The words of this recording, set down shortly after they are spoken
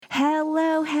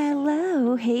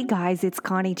Hey guys, it's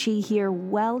Connie Chi here.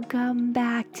 Welcome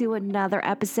back to another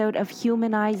episode of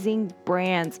Humanizing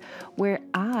Brands, where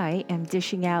I am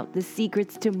dishing out the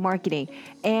secrets to marketing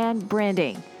and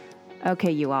branding.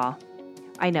 Okay, you all,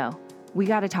 I know, we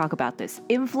got to talk about this.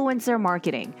 Influencer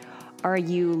marketing. Are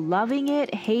you loving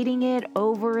it, hating it,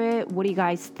 over it? What do you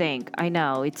guys think? I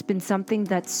know it's been something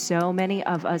that so many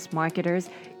of us marketers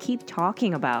keep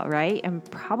talking about, right? I'm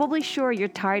probably sure you're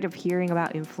tired of hearing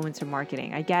about influencer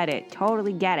marketing. I get it,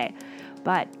 totally get it.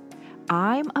 But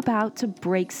I'm about to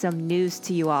break some news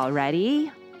to you all.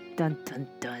 Ready? Dun, dun,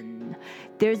 dun.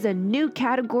 There's a new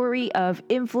category of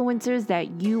influencers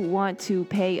that you want to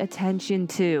pay attention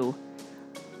to.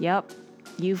 Yep.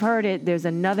 You've heard it. There's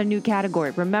another new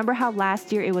category. Remember how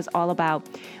last year it was all about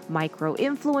micro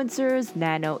influencers,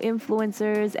 nano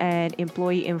influencers, and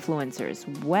employee influencers?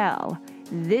 Well,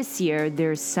 this year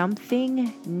there's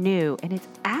something new and it's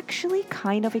actually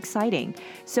kind of exciting.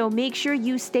 So make sure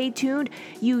you stay tuned.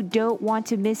 You don't want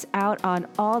to miss out on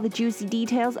all the juicy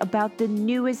details about the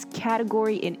newest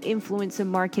category in influencer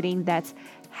marketing that's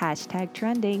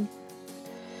 #trending.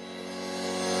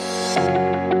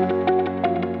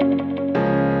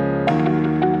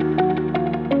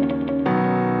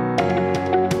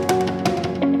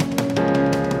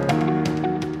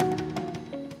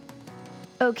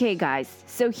 Okay, guys,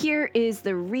 so here is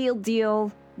the real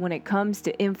deal when it comes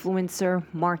to influencer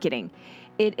marketing.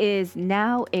 It is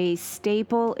now a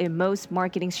staple in most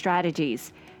marketing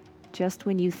strategies. Just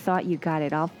when you thought you got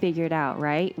it all figured out,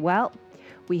 right? Well,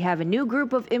 we have a new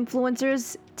group of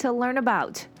influencers to learn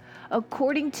about.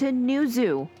 According to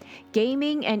Newzoo,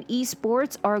 gaming and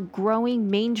esports are growing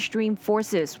mainstream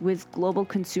forces, with global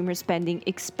consumer spending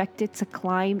expected to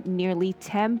climb nearly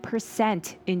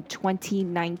 10% in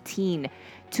 2019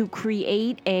 to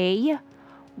create a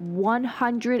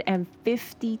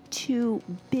 $152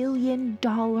 billion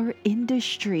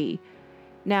industry.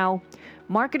 Now,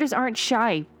 marketers aren't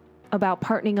shy about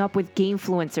partnering up with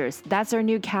Game-Fluencers. That's our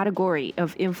new category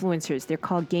of influencers. They're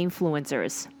called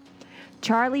Game-Fluencers.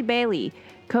 Charlie Bailey,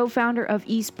 co-founder of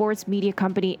esports media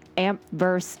company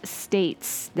Ampverse,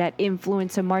 states that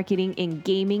influencer marketing in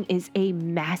gaming is a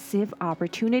massive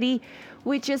opportunity,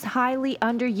 which is highly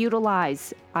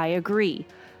underutilized. I agree.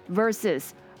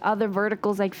 Versus other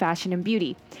verticals like fashion and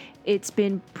beauty. It's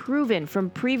been proven from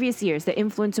previous years that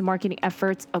influencer marketing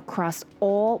efforts across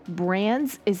all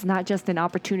brands is not just an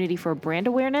opportunity for brand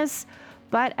awareness,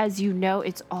 but as you know,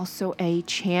 it's also a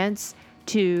chance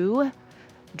to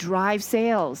drive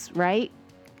sales, right?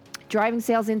 Driving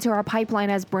sales into our pipeline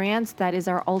as brands, that is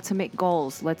our ultimate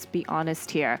goals. Let's be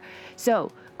honest here.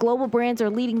 So, global brands are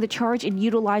leading the charge in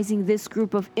utilizing this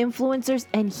group of influencers,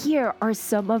 and here are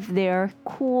some of their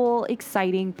cool,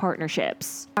 exciting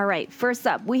partnerships. All right, first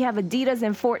up, we have Adidas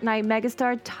and Fortnite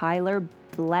megastar Tyler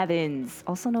Blevins,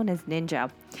 also known as Ninja.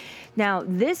 Now,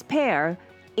 this pair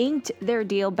inked their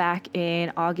deal back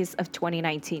in August of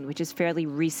 2019, which is fairly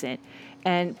recent.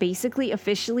 And basically,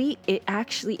 officially, it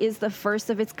actually is the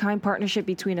first of its kind partnership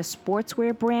between a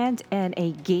sportswear brand and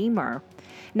a gamer.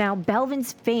 Now,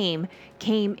 Belvin's fame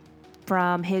came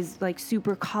from his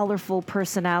super colorful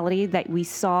personality that we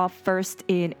saw first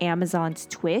in Amazon's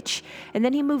Twitch, and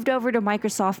then he moved over to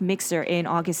Microsoft Mixer in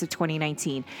August of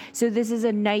 2019. So this is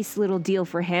a nice little deal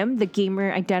for him. The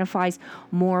gamer identifies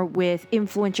more with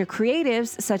influential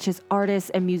creatives such as artists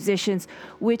and musicians,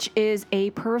 which is a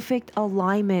perfect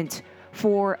alignment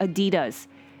for Adidas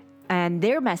and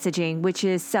their messaging, which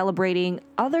is celebrating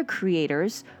other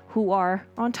creators who are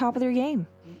on top of their game.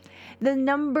 The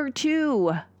number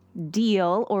 2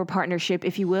 deal or partnership,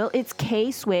 if you will, it's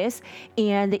K-Swiss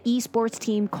and the esports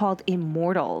team called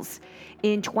Immortals.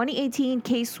 In 2018,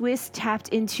 K-Swiss tapped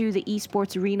into the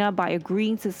esports arena by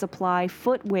agreeing to supply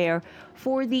footwear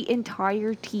for the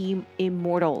entire team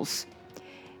Immortals.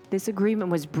 This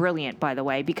agreement was brilliant, by the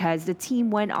way, because the team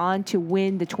went on to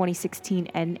win the 2016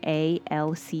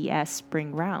 NALCS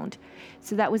spring round.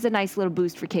 So that was a nice little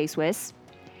boost for K-Swiss.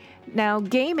 Now,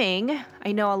 gaming,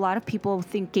 I know a lot of people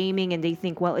think gaming and they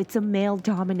think, well, it's a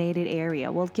male-dominated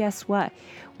area. Well, guess what?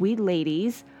 We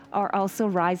ladies are also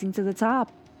rising to the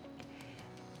top.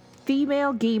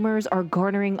 Female gamers are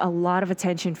garnering a lot of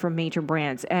attention from major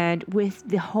brands. And with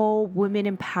the whole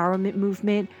women empowerment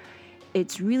movement,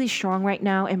 it's really strong right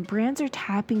now. And brands are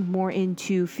tapping more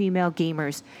into female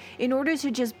gamers in order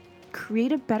to just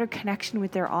create a better connection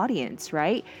with their audience,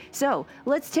 right? So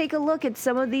let's take a look at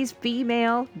some of these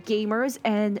female gamers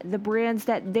and the brands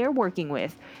that they're working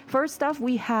with. First off,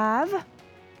 we have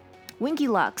Winky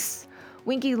Lux.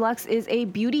 Winky Lux is a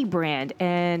beauty brand,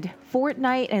 and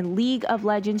Fortnite and League of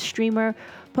Legends streamer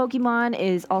Pokemon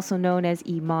is also known as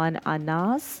Iman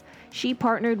Anas. She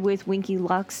partnered with Winky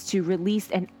Lux to release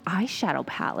an eyeshadow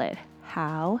palette.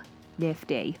 How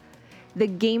nifty. The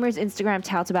gamer's Instagram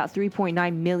touts about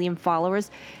 3.9 million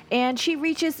followers, and she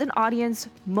reaches an audience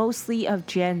mostly of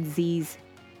Gen Z's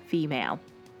female.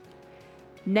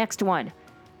 Next one.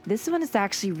 This one is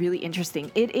actually really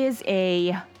interesting. It is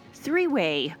a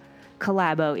three-way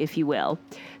collabo, if you will.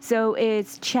 So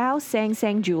it's Chow Sang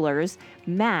Sang Jewelers,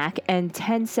 MAC, and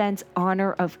Tencent's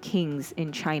Honor of Kings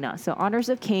in China. So Honors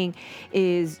of King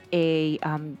is a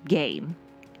game.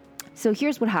 So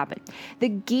here's what happened. The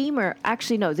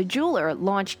jeweler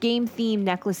launched game-themed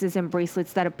necklaces and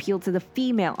bracelets that appealed to the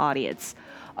female audience.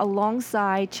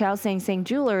 Alongside Chow Sang Sang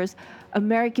Jewelers,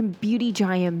 American beauty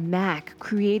giant MAC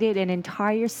created an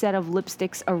entire set of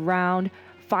lipsticks around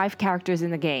 5 characters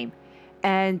in the game.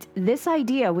 And this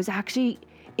idea was actually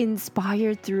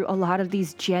inspired through a lot of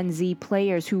these Gen Z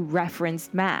players who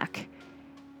referenced MAC.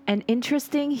 And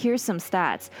interesting, here's some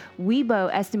stats. Weibo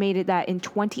estimated that in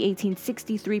 2018,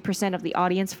 63% of the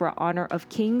audience for Honor of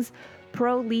Kings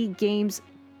Pro League games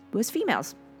was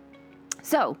females.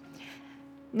 So,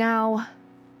 now,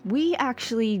 we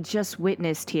actually just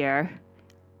witnessed here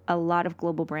a lot of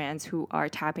global brands who are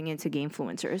tapping into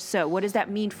Game-Fluencers. So, what does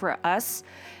that mean for us?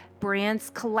 Brands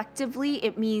collectively,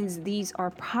 it means these are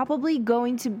probably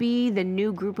going to be the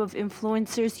new group of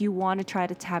influencers you want to try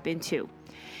to tap into.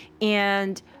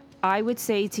 And I would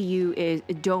say to you is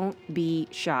don't be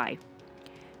shy,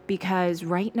 because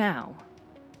right now,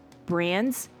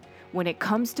 brands, when it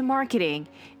comes to marketing,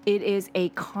 it is a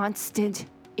constant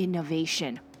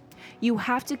innovation. You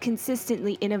have to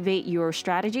consistently innovate your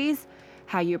strategies,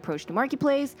 how you approach the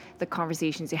marketplace, the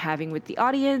conversations you're having with the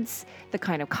audience, the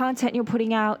kind of content you're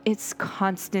putting out. It's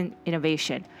constant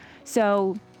innovation.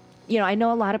 So, I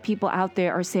know a lot of people out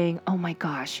there are saying, oh my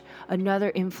gosh, another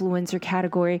influencer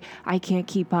category. I can't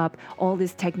keep up. All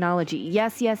this technology.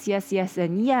 Yes,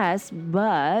 and yes,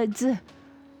 but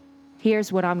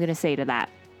here's what I'm going to say to that.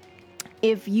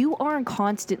 If you aren't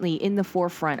constantly in the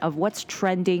forefront of what's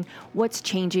trending, what's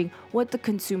changing, what the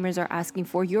consumers are asking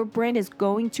for, your brand is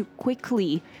going to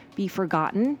quickly be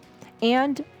forgotten.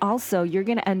 And also, you're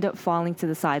going to end up falling to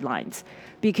the sidelines,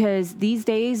 because these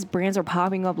days brands are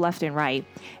popping up left and right,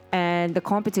 and the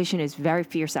competition is very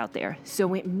fierce out there.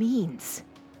 So it means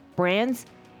brands,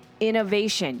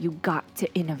 innovation. You got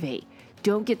to innovate.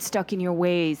 Don't get stuck in your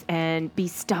ways and be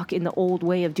stuck in the old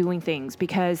way of doing things,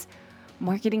 because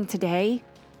marketing today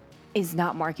is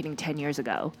not marketing 10 years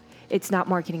ago. It's not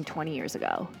marketing 20 years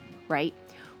ago, right?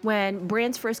 When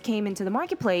brands first came into the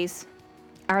marketplace,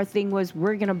 our thing was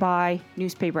we're going to buy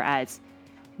newspaper ads.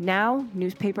 Now,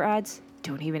 newspaper ads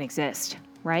don't even exist,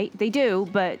 right? They do,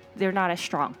 but they're not as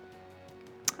strong.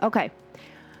 Okay.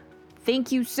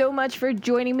 Thank you so much for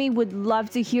joining me. Would love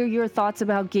to hear your thoughts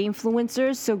about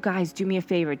Game-Fluencers. So guys, do me a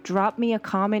favor. Drop me a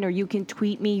comment, or you can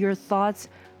tweet me your thoughts.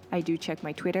 I do check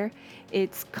my Twitter.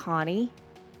 It's Connie_Chi_.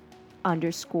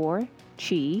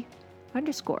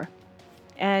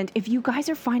 And if you guys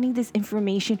are finding this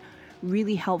information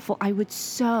really helpful, I would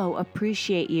so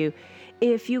appreciate you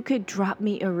if you could drop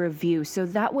me a review, so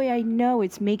that way I know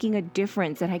it's making a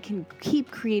difference and I can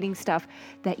keep creating stuff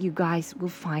that you guys will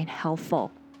find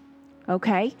helpful.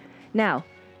 Okay? Now,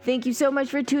 thank you so much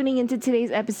for tuning into today's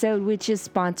episode, which is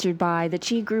sponsored by the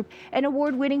Chi Group, an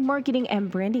award-winning marketing and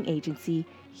branding agency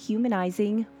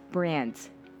humanizing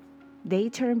brands. They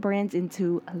turn brands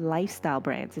into lifestyle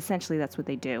brands. Essentially, that's what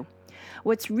they do.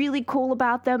 What's really cool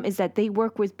about them is that they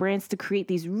work with brands to create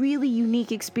these really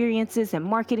unique experiences and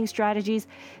marketing strategies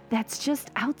that's just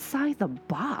outside the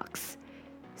box.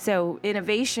 So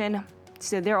innovation.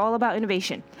 So they're all about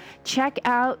innovation. Check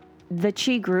out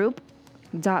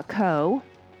thechigroup.co,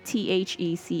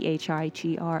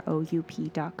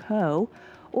 thechigroup.co,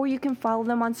 or you can follow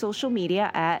them on social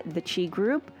media at the Chi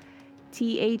Group,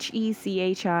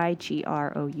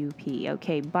 thechigroup.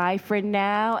 Okay, bye for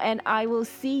now, and I will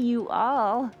see you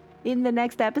all in the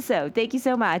next episode. Thank you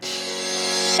so much.